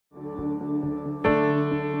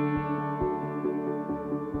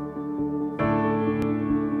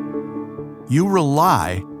you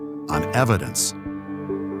rely on evidence.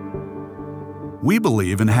 We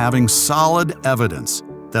believe in having solid evidence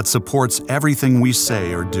that supports everything we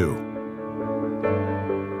say or do.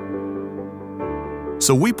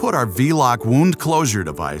 So we put our V-Loc wound closure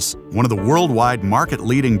device, one of the worldwide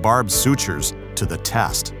market-leading barbed sutures, to the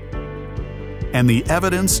test. And the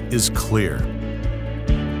evidence is clear.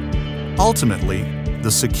 Ultimately,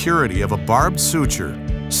 the security of a barbed suture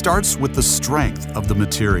starts with the strength of the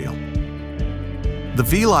material. The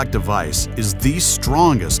V-Loc device is the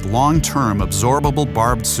strongest long-term absorbable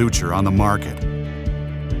barbed suture on the market.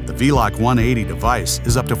 The V-Loc 180 device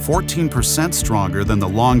is up to 14% stronger than the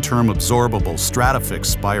long-term absorbable Stratafix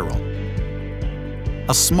Spiral.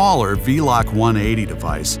 A smaller V-Loc 180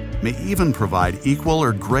 device may even provide equal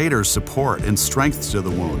or greater support and strength to the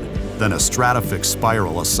wound than a Stratafix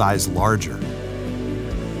Spiral a size larger.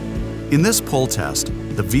 In this pull test,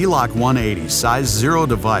 the V-Loc 180 size 0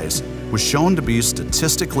 device was shown to be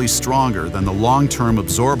statistically stronger than the long-term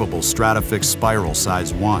absorbable Stratafix Spiral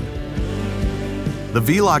size 1. The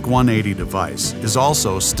V-Loc 180 device is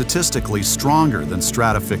also statistically stronger than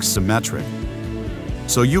Stratafix Symmetric,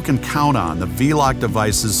 so you can count on the V-Loc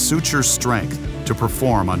device's suture strength to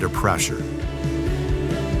perform under pressure.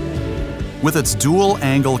 With its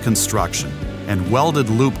dual-angle construction and welded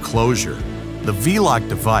loop closure, the V-Loc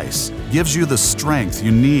device gives you the strength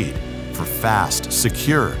you need for fast,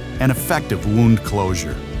 secure, and effective wound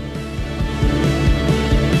closure.